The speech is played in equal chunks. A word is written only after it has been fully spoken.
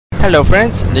Hello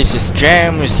friends, this is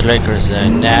JamesLacus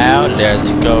and now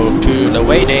let's go to the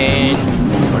waiting.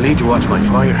 I need to watch my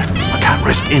fire. I can't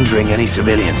risk injuring any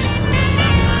civilians.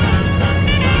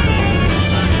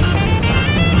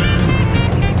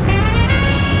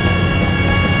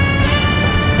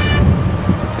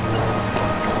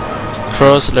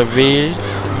 Cross the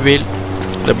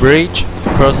bridge.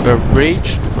 Cross the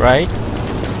bridge, right?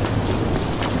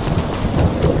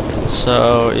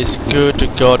 So it's good to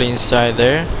go inside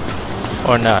there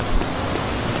or not?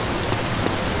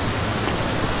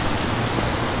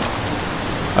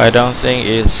 I don't think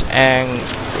it's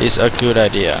a good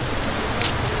idea.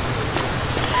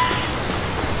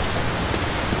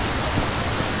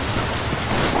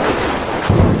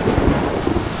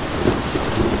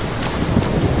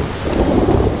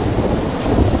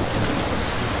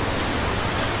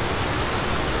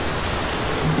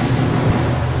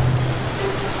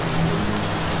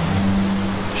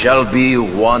 Shall be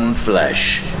one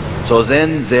flesh. So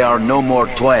then they are no more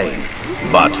twain,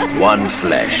 but one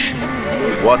flesh.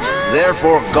 What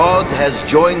therefore God has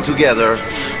joined together,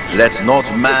 let not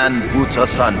man put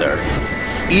asunder.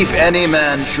 If any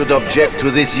man should object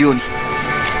to this union,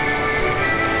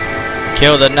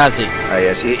 Kill the Nazi.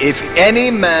 yes, if any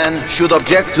man should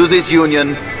object to this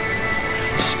union,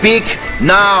 speak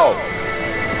now,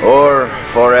 or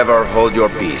forever hold your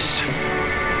peace.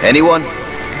 Anyone?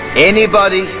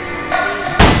 Anybody?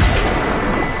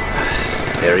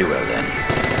 Very well then.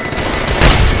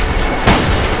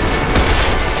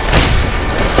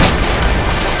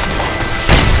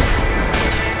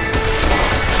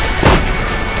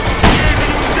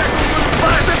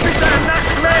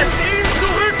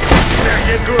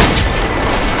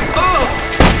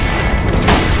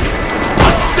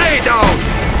 Stay down!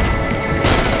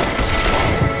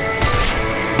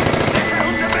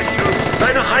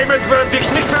 Deine Heimat wird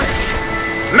dich nicht ver...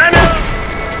 Männer!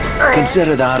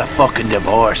 Consider that a fucking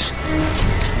divorce.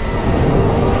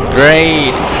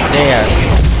 Great,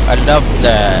 yes, I love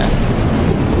that.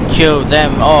 Kill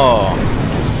them all.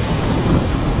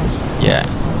 Yeah.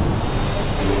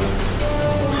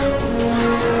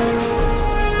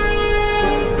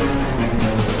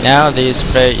 Now this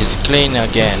place is clean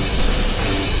again.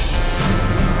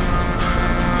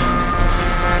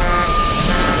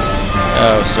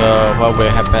 Oh, so what will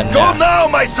happen Go now? now,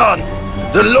 my son!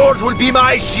 The Lord will be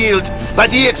my shield,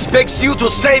 but he expects you to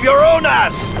save your own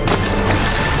ass!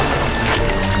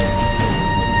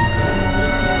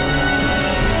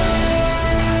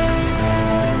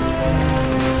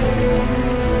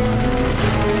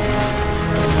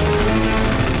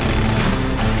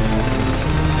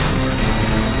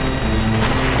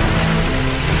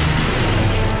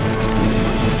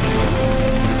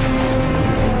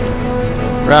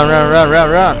 Run, run, run, run,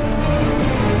 run!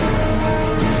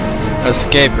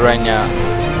 Escape right now.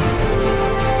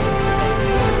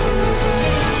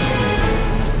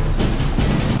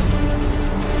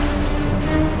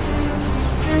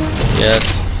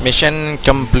 Yes, mission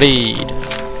complete.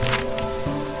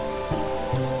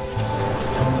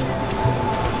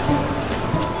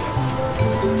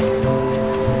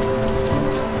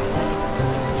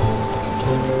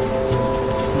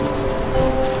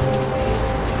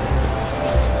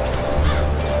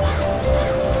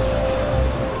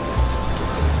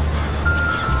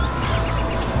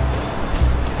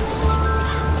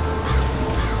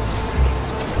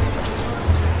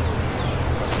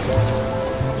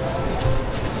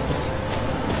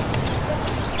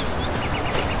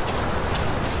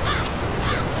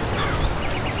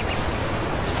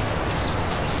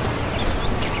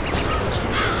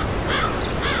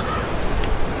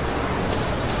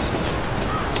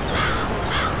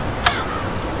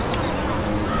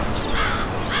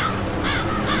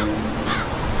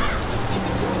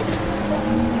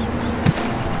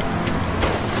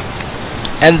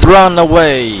 And run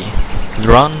away.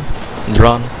 Run,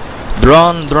 run,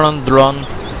 run, run, run,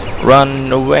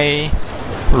 run away,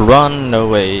 run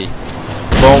away.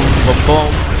 Boom, boom,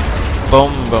 boom,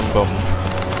 boom, boom, boom.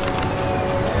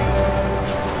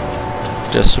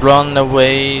 Just run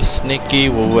away, sneaky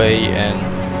away, and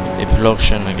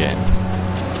explosion again.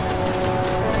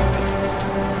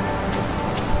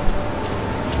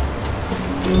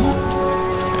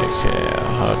 Okay,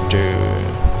 how to?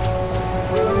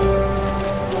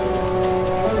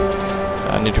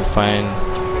 I need to find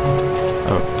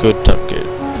a good target.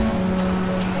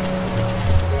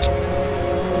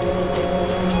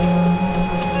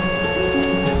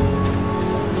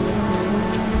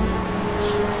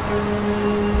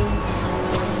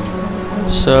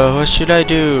 So what should I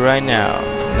do right now?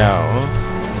 No.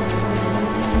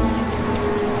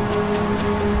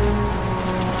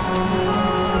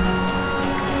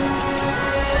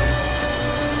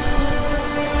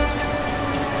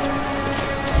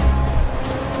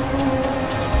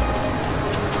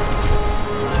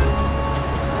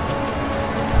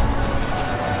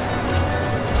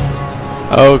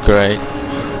 Oh great.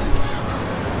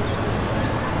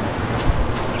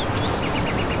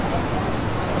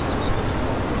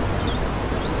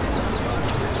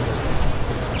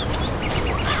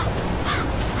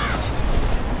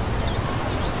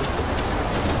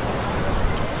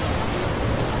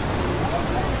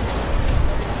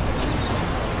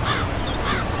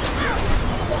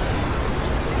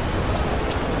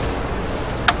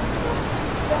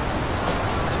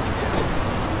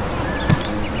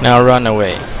 Now run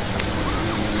away.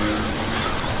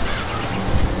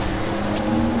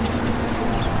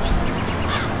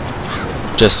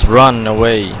 Just run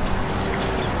away.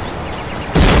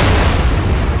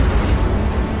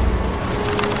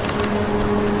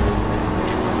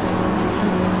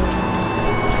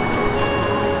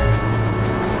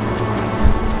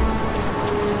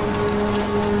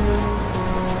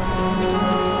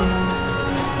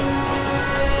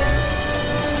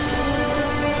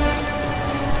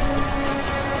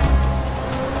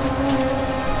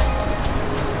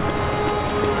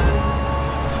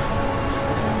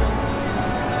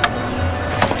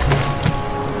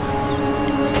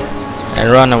 And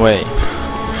run away.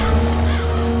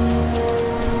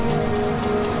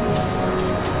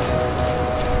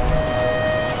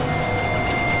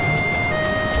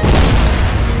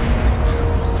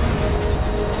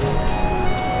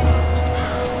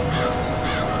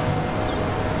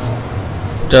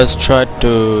 Just try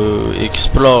to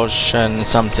explosion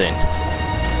something.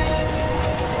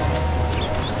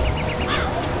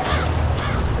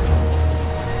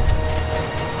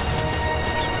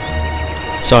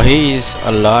 So he is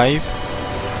alive.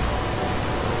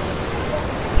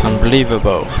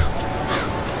 Unbelievable.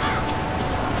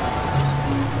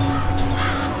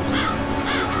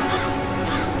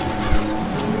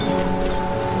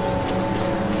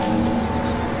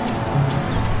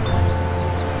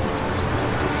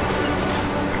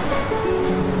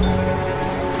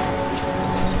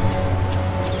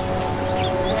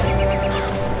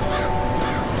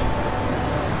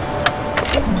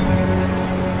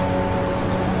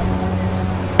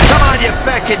 You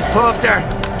fucking poopter!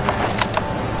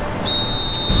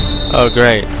 Oh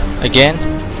great. Again?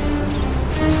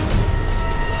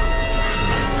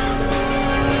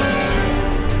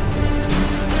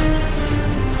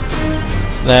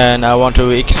 Then I want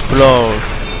to explode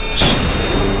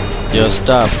your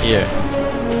stuff here.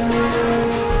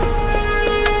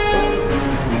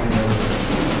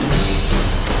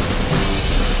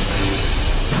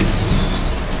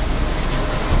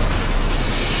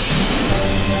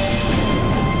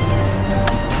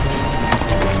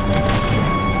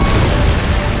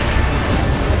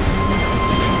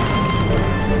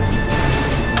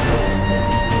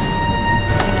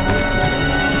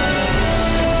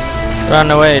 Run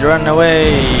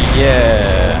away,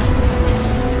 yeah.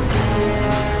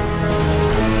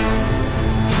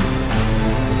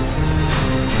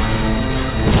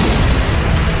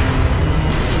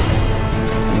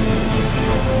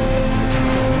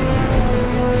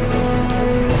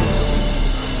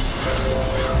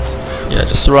 Yeah,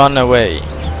 just run away.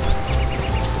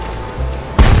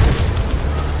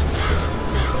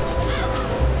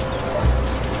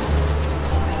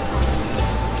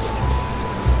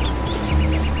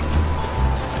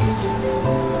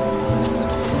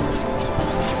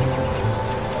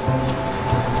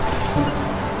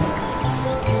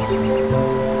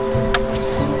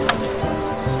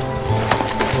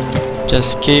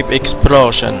 Just keep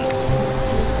explosion.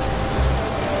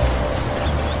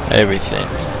 Everything.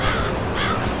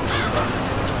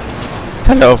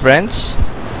 Hello friends.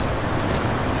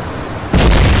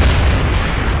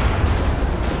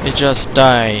 We just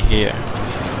die here.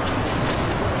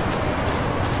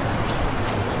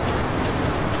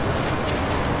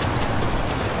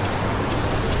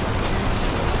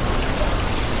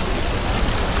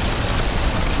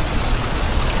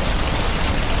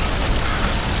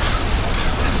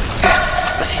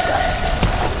 Was ist das?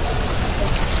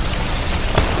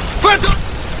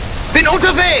 Bin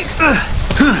unterwegs!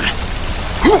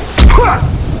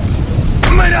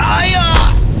 Meine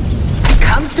Eier!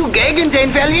 Kannst du gegen den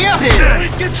verlieren? Er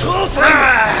ist getroffen!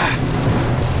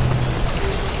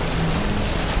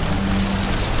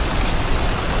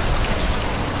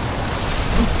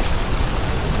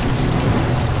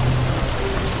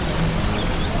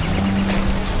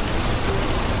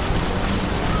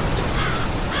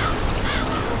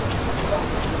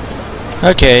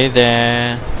 Okay,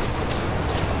 then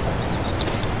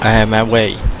I have my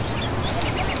way.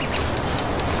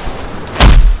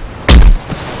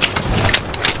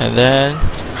 And then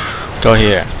go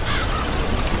here.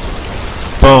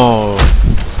 Boom.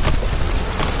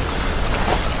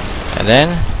 And then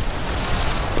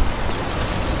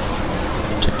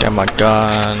Come on,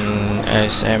 gun.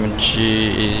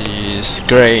 SMG is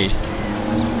great.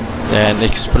 Then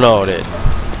exploded.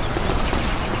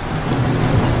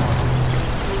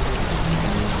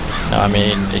 I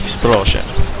mean explosion.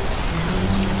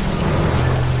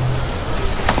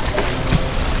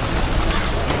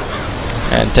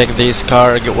 And take this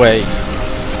car away.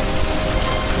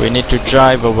 We need to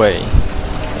drive away.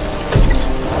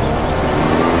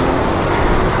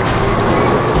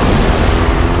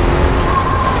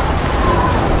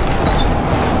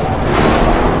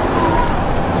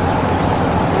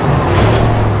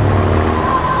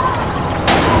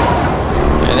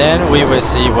 And then we will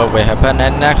see what will happen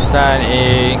and next time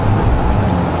in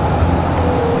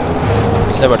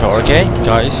Saboteur, okay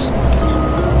guys?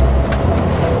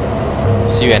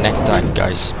 See you next time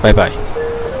guys. Bye bye.